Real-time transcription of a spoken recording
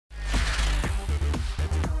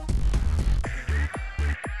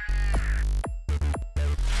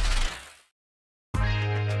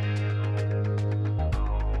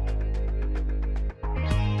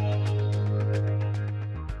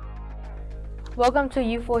Welcome to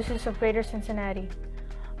Youth Voices of Greater Cincinnati.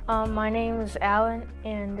 My name is Alan,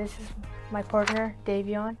 and this is my partner,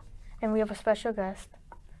 Davion, and we have a special guest.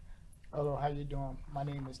 Hello, how you doing? My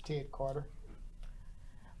name is Ted Carter.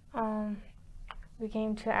 We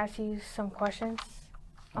came to ask you some questions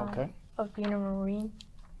Okay. of being a Marine.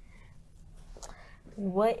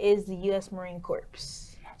 What is the U.S. Marine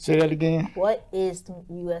Corps? Say that again. What is the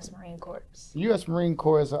U.S. Marine Corps? U.S. Marine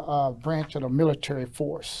Corps is a branch of the military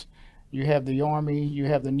force. You have the Army, you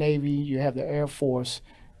have the Navy, you have the Air Force,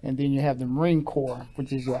 and then you have the Marine Corps,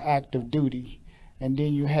 which is your active duty. And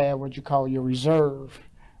then you have what you call your reserve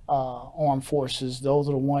armed forces. Those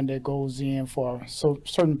are the one that goes in for a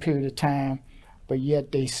certain period of time, but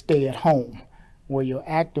yet they stay at home. Where your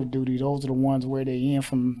active duty, those are the ones where they in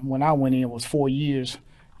from when I went in was 4 years.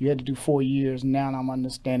 You had to do 4 years. Now I'm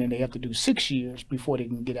understanding they have to do 6 years before they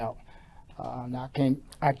can get out. Now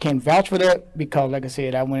I can't vouch for that because, like I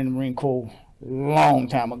said, I went in the Marine Corps a long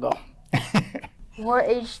time ago. What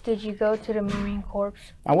age did you go to the Marine Corps?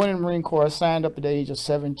 I went in the Marine Corps. I signed up at the age of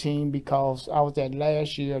 17 because I was that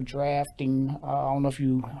last year drafting. I don't know if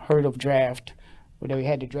you heard of draft, but they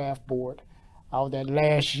had the draft board. I was that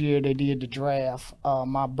last year they did the draft.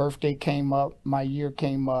 My birthday came up, my year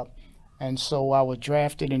came up, and so I was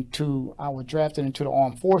drafted into the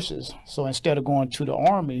armed forces. So instead of going to the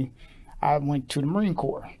Army, I went to the Marine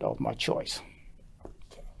Corps. That was my choice.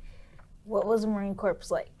 What was the Marine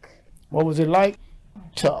Corps like? What was it like?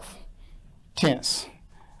 Tough, tense.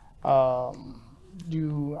 It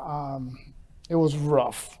was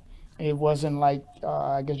rough. It wasn't like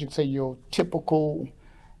I guess you could say your typical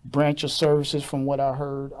branch of services. From what I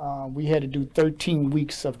heard, we had to do 13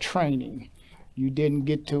 weeks of training. You didn't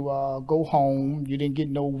get to go home. You didn't get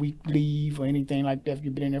no week leave or anything like that if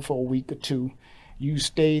you've been in there for a week or two. You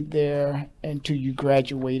stayed there until you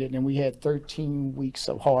graduated, and we had 13 weeks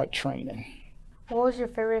of hard training. What was your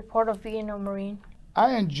favorite part of being a Marine?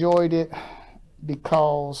 I enjoyed it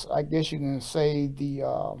because I guess you can say the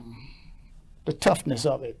toughness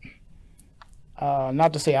of it.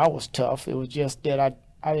 Not to say I was tough. It was just that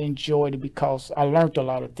I enjoyed it because I learned a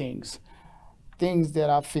lot of things that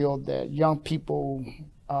I feel that young people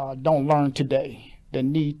don't learn today. They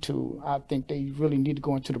need to. I think they really need to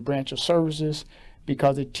go into the branch of services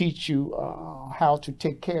because it teaches you how to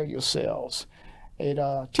take care of yourselves. It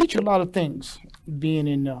teaches you a lot of things being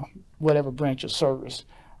in whatever branch of service.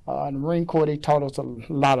 In the Marine Corps, they taught us a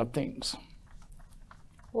lot of things.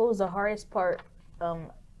 What was the hardest part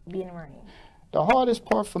being a Marine? The hardest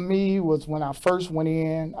part for me was when I first went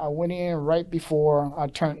in. I went in right before I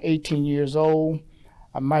turned 18 years old.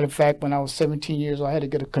 As a matter of fact, when I was 17 years old, I had to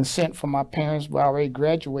get a consent from my parents, but I already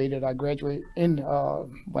graduated. I graduated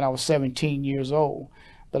when I was 17 years old,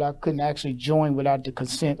 but I couldn't actually join without the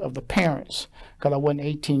consent of the parents because I wasn't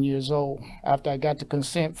 18 years old. After I got the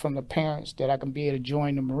consent from the parents that I can be able to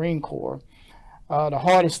join the Marine Corps, the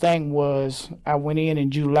hardest thing was I went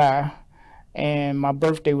in July, and my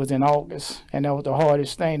birthday was in August, and that was the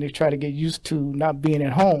hardest thing to try to get used to not being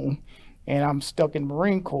at home, and I'm stuck in the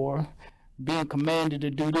Marine Corps, being commanded to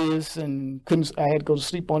do this, and I had to go to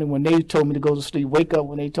sleep only when they told me to go to sleep, wake up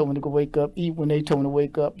when they told me to go wake up, eat when they told me to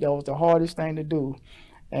wake up. That was the hardest thing to do,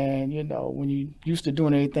 and you know, when you're used to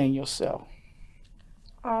doing everything yourself.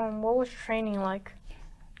 What was training like?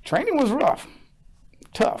 Training was rough,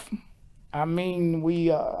 tough. I mean, we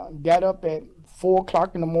got up at 4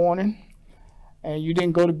 o'clock in the morning, and you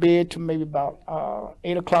didn't go to bed till maybe about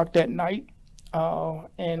 8 o'clock that night.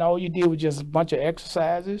 And all you did was just a bunch of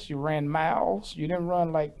exercises. You ran miles. You didn't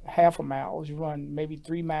run like half a mile. You run maybe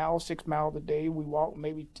 3 miles, 6 miles a day. We walked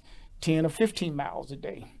maybe 10 or 15 miles a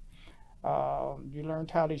day. You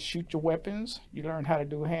learned how to shoot your weapons. You learned how to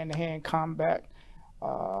do hand-to-hand combat. A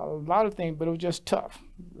lot of things, but it was just tough,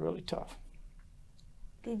 really tough.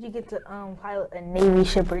 Did you get to pilot a Navy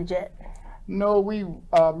ship or jet? No,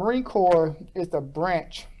 Marine Corps is a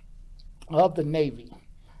branch of the Navy.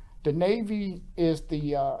 The Navy is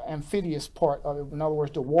the amphibious part of it, in other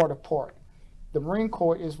words, the water part. The Marine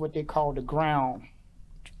Corps is what they call the ground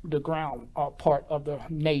part of the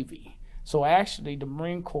Navy. So actually, the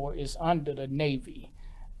Marine Corps is under the Navy,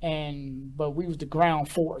 but we was the ground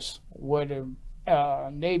force, where the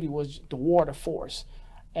Navy was the water force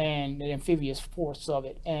and the amphibious force of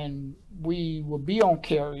it. And we would be on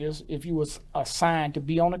carriers. If you was assigned to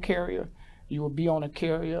be on a carrier, you would be on a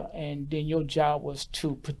carrier, and then your job was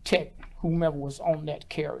to protect whomever was on that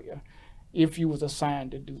carrier if you was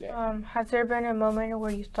assigned to do that. Has there been a moment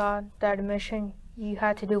where you thought that a mission you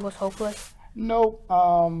had to do was hopeless?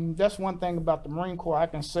 No, that's one thing about the Marine Corps I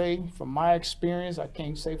can say from my experience. I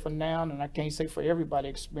can't say for now, and I can't say for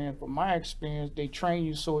everybody's experience. But my experience, they train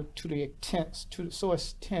you so to the intense, so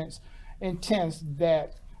intense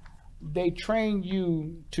that they train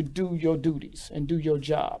you to do your duties and do your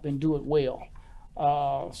job and do it well.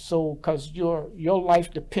 So, because your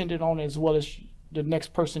life depended on it as well as the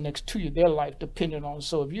next person next to you, their life depended on it.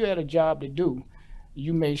 So, if you had a job to do,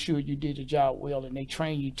 you made sure you did the job well, and they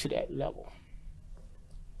train you to that level.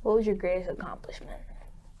 What was your greatest accomplishment?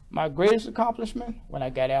 My greatest accomplishment when I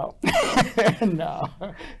got out. No,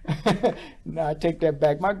 no, I take that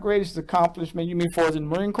back. My greatest accomplishment, you mean for us in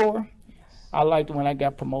the Marine Corps? I liked when I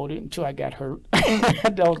got promoted until I got hurt.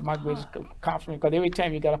 That was my greatest accomplishment because every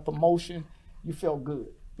time you got a promotion, you felt good.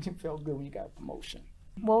 You felt good when you got a promotion.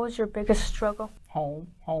 What was your biggest struggle?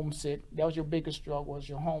 Homesick. That was your biggest struggle, was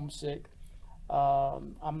you're homesick.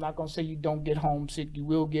 I'm not going to say you don't get homesick. You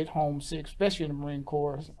will get homesick, especially in the Marine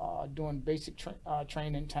Corps during basic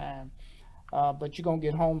training time. But you're going to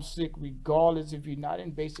get homesick regardless if you're not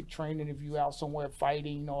in basic training, if you're out somewhere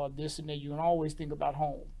fighting or this and that. You can always think about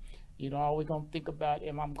home. You're always going to think about,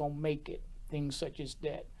 am I going to make it? Things such as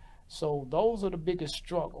that. So those are the biggest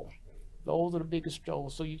struggle. Those are the biggest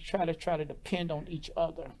struggles. So you try to depend on each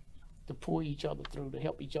other to pull each other through, to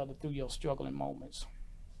help each other through your struggling moments.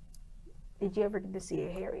 Did you ever get to see a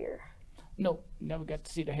Harrier? No, never got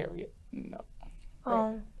to see the Harrier. No.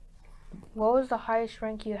 What was the highest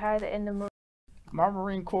rank you had in the Marine? My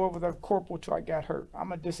Marine Corps was a corporal till I got hurt.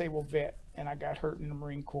 I'm a disabled vet, and I got hurt in the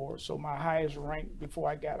Marine Corps. So my highest rank before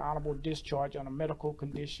I got honorable discharge on a medical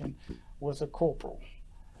condition was a corporal.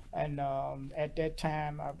 And at that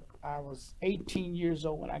time, I was 18 years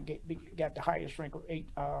old when I got the highest rank of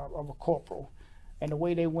a corporal. And the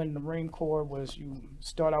way they went in the Marine Corps was you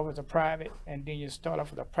start off as a private, and then you start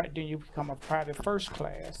off with then you become a private first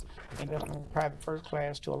class, and then from a private first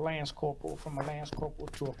class to a lance corporal, from a lance corporal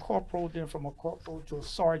to a corporal, then from a corporal to a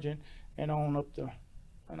sergeant, and on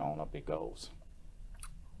up it goes.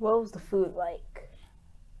 What was the food like?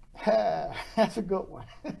 That's a good one.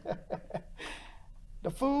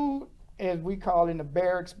 The food, as we call in the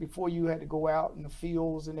barracks, before you had to go out in the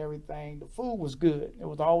fields and everything, the food was good. It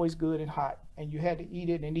was always good and hot, and you had to eat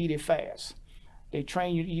it and eat it fast. They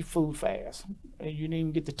train you to eat food fast, and you didn't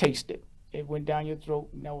even get to taste it. It went down your throat,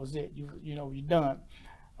 and that was it. You're done.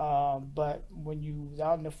 But when you was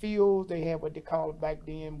out in the field, they had what they called back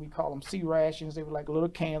then. We call them sea rations. They were like little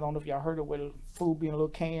cans. I don't know if y'all heard of with food being little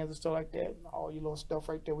cans and stuff like that. All your little stuff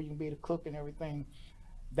right there where you can be able to cook and everything.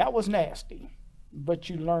 That was nasty. But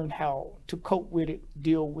you learned how to cope with it,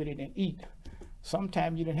 deal with it, and eat.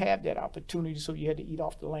 Sometimes you didn't have that opportunity, so you had to eat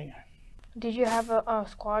off the land. Did you have a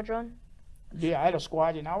squadron? Yeah, I had a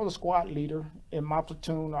squadron. I was a squad leader in my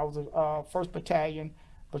platoon. I was a 1st Battalion,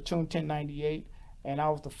 Platoon 1098, and I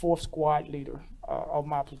was the 4th squad leader of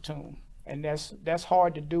my platoon. And that's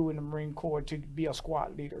hard to do in the Marine Corps, to be a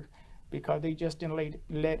squad leader, because they just didn't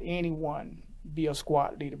let anyone be a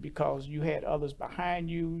squad leader, because you had others behind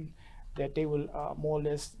you that they will more or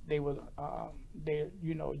less, that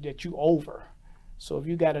you over. So if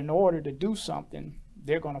you got an order to do something,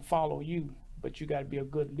 they're going to follow you, but you got to be a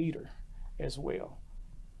good leader as well.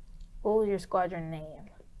 What was your squadron name?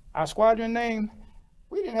 Our squadron name?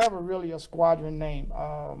 We didn't have a squadron name.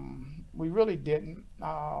 We really didn't.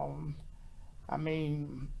 I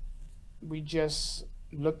mean, we just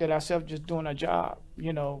looked at ourselves just doing a job.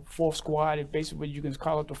 4th squad is basically, you can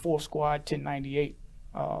call it the 4th squad 1098.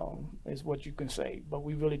 Is what you can say, but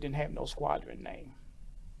we really didn't have no squadron name.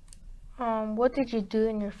 What did you do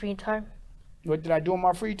in your free time? What did I do in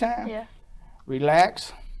my free time? Yeah.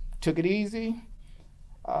 Relax, took it easy.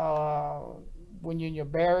 When you're in your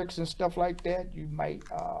barracks and stuff like that, you might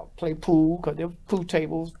play pool, because there were pool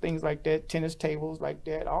tables, things like that, tennis tables like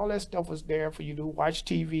that. All that stuff was there for you to watch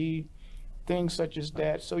TV, things such as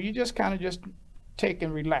that. So you just kind of just take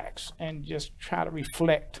and relax and just try to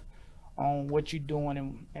reflect on what you're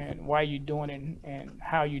doing and why you're doing it and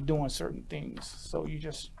how you're doing certain things. So you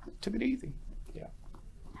just took it easy. Yeah.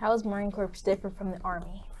 How is Marine Corps different from the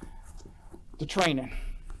Army? The training.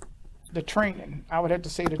 I would have to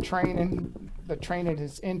say the training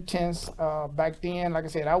is intense. Back then, like I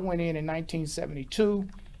said, I went in 1972.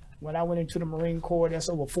 When I went into the Marine Corps, that's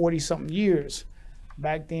over 40-something years.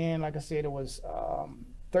 Back then, like I said, it was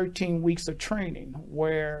 13 weeks of training,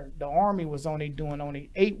 where the Army was doing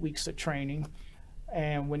 8 weeks of training.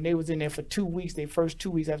 And when they was in there for 2 weeks, their first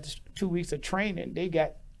 2 weeks, after 2 weeks of training, they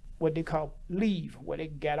got what they call leave, where they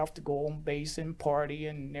got off to go on base and party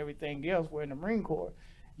and everything else. Where in the Marine Corps,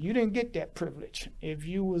 you didn't get that privilege. If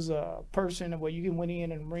you was a person where you went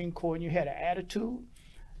in the Marine Corps and you had an attitude,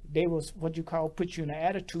 they was what you call put you in an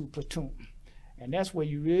attitude platoon. And that's where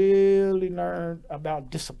you really learn about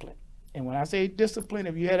discipline. And when I say discipline,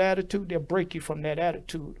 if you had attitude, they'll break you from that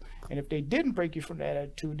attitude. And if they didn't break you from that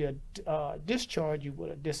attitude, they'll discharge you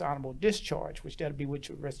with a dishonorable discharge, which that'll be with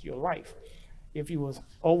you the rest of your life. If you was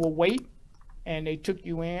overweight and they took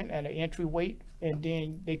you in at an entry weight, and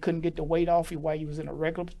then they couldn't get the weight off you while you was in a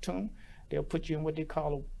regular platoon, they'll put you in what they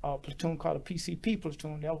call a platoon called a PCP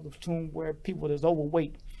platoon. That was a platoon where people that's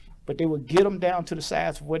overweight, but they would get them down to the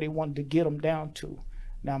size of where they wanted to get them down to.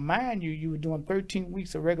 Now, mind you, you were doing 13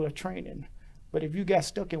 weeks of regular training, but if you got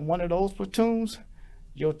stuck in one of those platoons,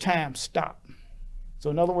 your time stopped. So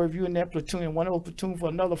in other words, if you're in that platoon, in one of those platoons for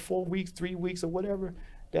another 4 weeks, 3 weeks, or whatever,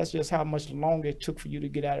 that's just how much longer it took for you to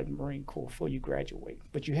get out of the Marine Corps before you graduate.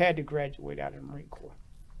 But you had to graduate out of the Marine Corps.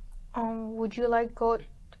 Would you like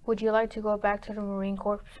to go back to the Marine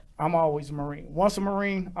Corps? I'm always a Marine. Once a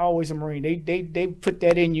Marine, always a Marine. They put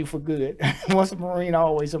that in you for good. Once a Marine,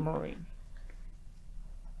 always a Marine.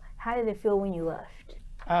 How did it feel when you left?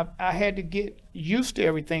 I had to get used to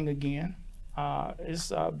everything again.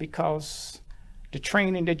 It's because the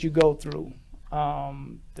training that you go through,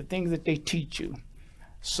 the things that they teach you.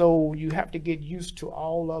 So you have to get used to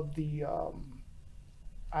all of the,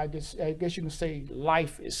 I guess you can say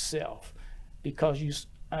life itself, because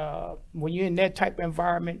when you're in that type of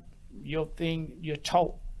environment, you're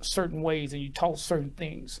taught certain ways and you're taught certain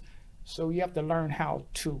things. So you have to learn how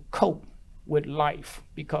to cope with life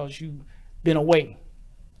because you've been away,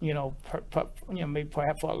 maybe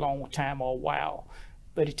perhaps for a long time or a while,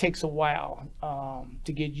 but it takes a while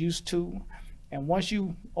to get used to. And once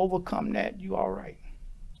you overcome that, you're all right.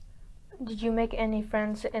 Did you make any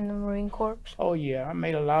friends in the Marine Corps? Oh yeah, I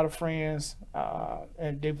made a lot of friends,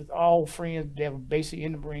 and they was all friends that were basically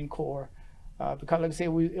in the Marine Corps, because like I said,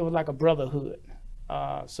 it was like a brotherhood.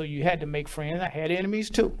 So you had to make friends. I had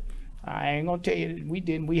enemies too. I ain't gonna tell you we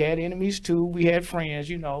didn't. We had enemies too. We had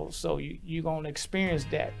friends, so you're gonna experience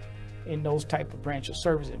that in those type of branch of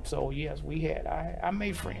service. So yes, I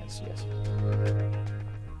made friends, yes.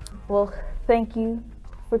 Well, thank you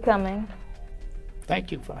for coming.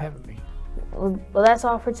 Thank you for having me. Well, that's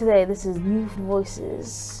all for today. This is Youth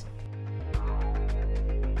Voices.